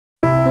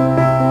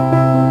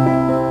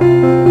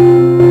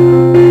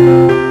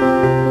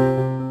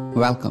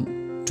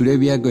Welcome. Today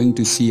we are going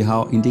to see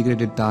how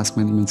integrated task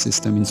management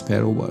system in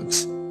Sparrow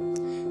works.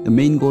 The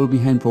main goal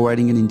behind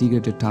providing an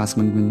integrated task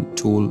management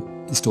tool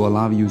is to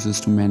allow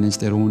users to manage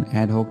their own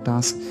ad hoc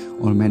tasks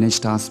or manage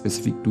tasks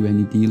specific to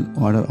any deal,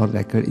 order or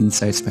record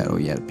inside Sparrow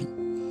ERP.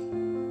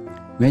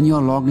 When you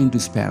are logged into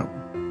Sparrow,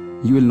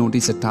 you will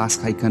notice a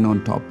task icon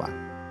on top bar.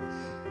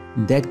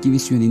 That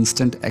gives you an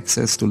instant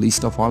access to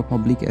list of all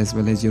public as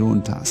well as your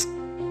own tasks.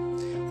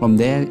 From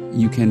there,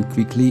 you can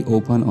quickly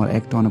open or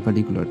act on a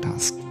particular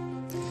task.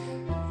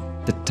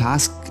 The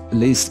task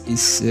list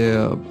is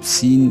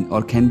seen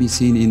or can be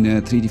seen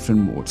in three different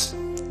modes.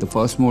 The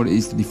first mode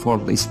is the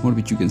default list mode,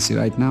 which you can see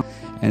right now,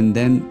 and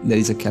then there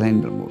is a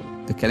calendar mode.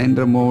 The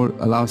calendar mode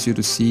allows you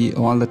to see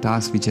all the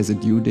tasks which has a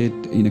due date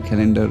in a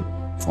calendar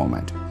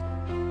format.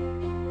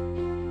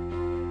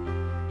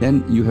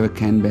 Then you have a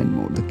Kanban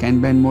mode. The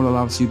Kanban mode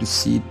allows you to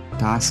see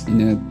tasks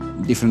in a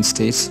different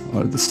states,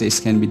 or the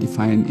states can be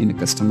defined in a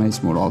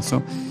customized mode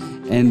also,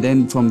 and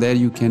then from there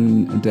you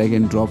can drag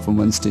and drop from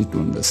one state to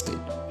another state.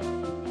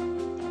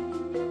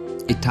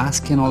 A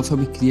task can also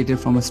be created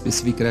from a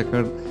specific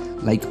record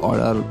like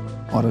order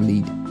or a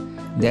lead.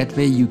 That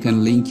way you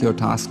can link your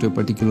task to a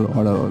particular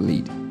order or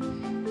lead.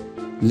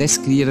 Let's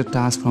create a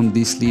task from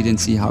this lead and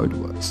see how it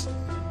works.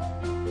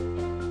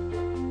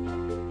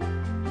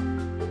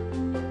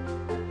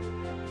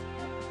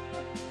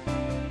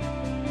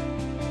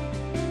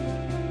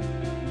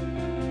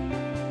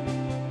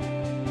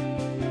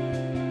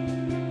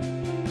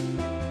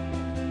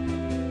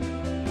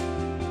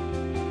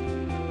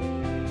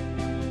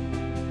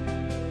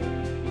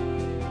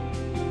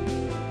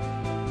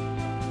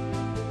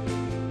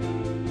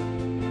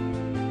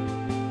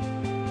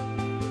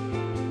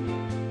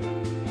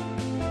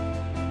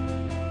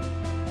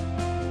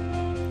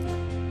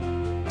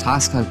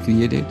 Tasks are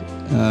created.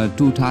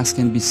 Two tasks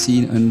can be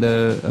seen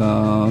under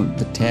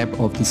the tab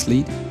of this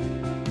lead.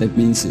 That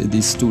means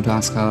these two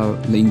tasks are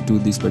linked to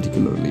this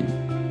particular lead.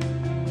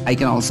 I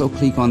can also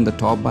click on the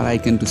top bar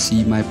icon to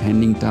see my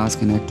pending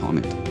task and act on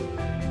it.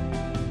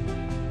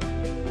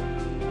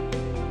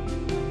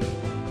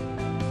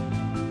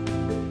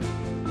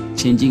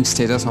 Changing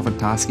status of a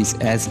task is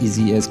as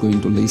easy as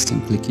going to list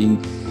and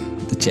clicking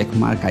the check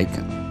mark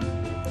icon.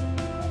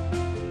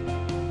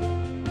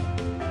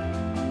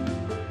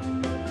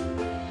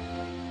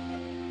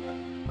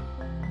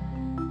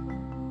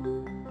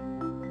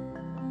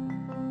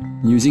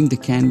 Using the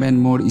Kanban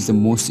mode is the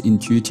most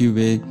intuitive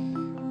way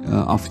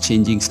of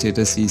changing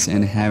statuses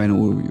and have an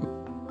overview.